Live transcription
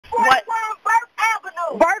What? Burke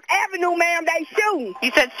Avenue. Burke Avenue, ma'am, they shooting.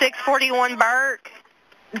 You said 641 Burke?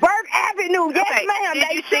 Burke Avenue, yes, Okay. ma'am, Did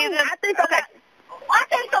they you see shooting. them? I think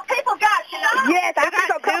some people got shot. Yes, I think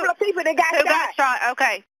a couple of people that got Who got shot?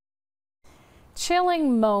 Okay.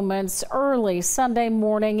 Chilling moments early Sunday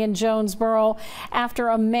morning in Jonesboro after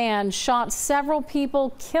a man shot several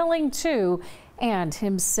people, killing two and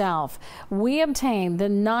himself. We obtained the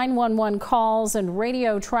 911 calls and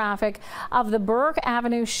radio traffic of the Burke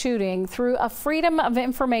Avenue shooting through a Freedom of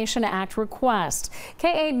Information Act request.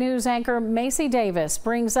 K8 News anchor Macy Davis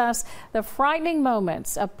brings us the frightening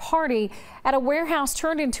moments. A party at a warehouse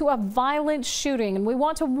turned into a violent shooting, and we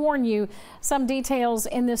want to warn you, some details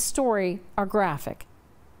in this story are graphic.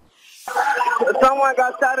 Someone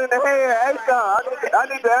got shot in the head. Hey, I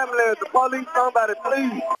need the ambulance, the police, somebody,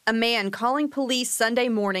 please. A man calling police Sunday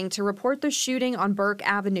morning to report the shooting on Burke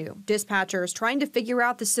Avenue. Dispatchers trying to figure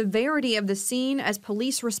out the severity of the scene as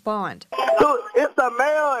police respond. So it's a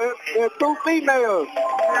male and two females.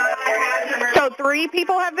 So 3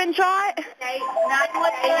 people have been shot?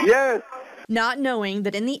 Yes. Not knowing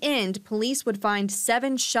that in the end, police would find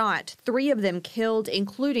 7 shot, 3 of them killed,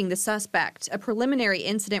 including the suspect. A preliminary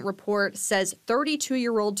incident report says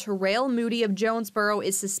 32-year-old Terrell Moody of Jonesboro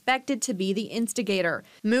is suspected to be the instigator.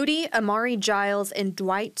 Moody, Amari Giles, and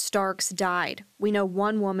Dwight Starks died. We know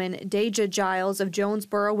one woman, Deja Giles of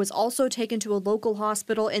Jonesboro, was also taken to a local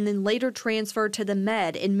hospital and then later transferred to the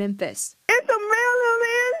Med in Memphis. It's a male on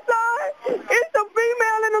the inside. It's a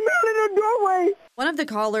female in the middle of the doorway. One of the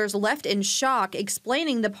callers left in shock,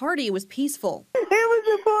 explaining the party was peaceful. It was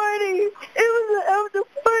a party. It was an after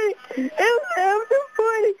party. It was an after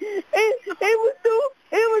party. It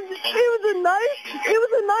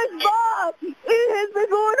was a nice vibe. It has been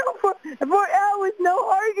going on for hours. No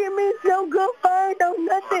arguments, no gunfire, no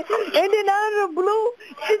nothing. And then out of the blue,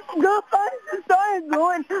 it's gunfire started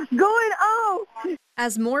going off.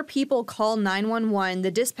 As more people call 911,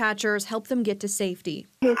 the dispatchers help them get to safety.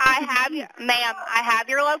 I have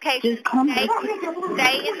your location. Just come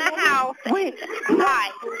stay in the house. Wait. Why?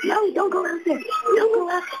 No, don't go out there. Don't go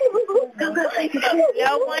out there. Don't go outside.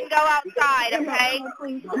 No one go outside, okay? Emma,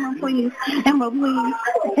 please. Emma,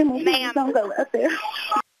 please, don't go out there.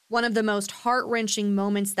 One of the most heart-wrenching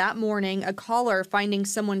moments that morning, a caller finding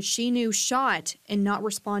someone she knew shot and not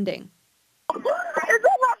responding. Is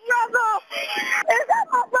that my brother? Is that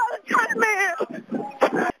my brother, Trent, man?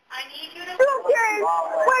 I need you to... Okay,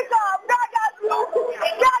 wake up. God got you.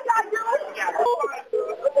 God got you.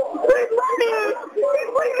 He's breathing. He's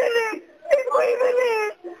breathing in. He's breathing in.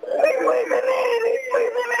 He's breathing in. He's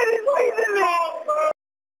breathing in. He's breathing in.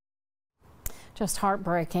 Just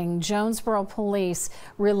heartbreaking. Jonesboro police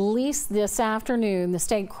released this afternoon, the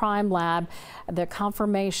state crime lab, the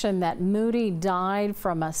confirmation that Moody died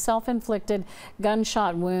from a self-inflicted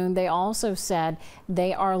gunshot wound. They also said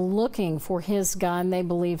they are looking for his gun. They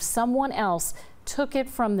believe someone else took it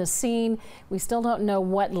from the scene. We still don't know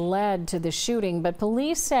what led to the shooting, but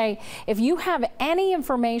police say if you have any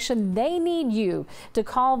information, they need you to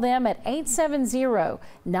call them at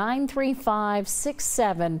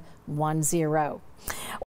 870-935-6710.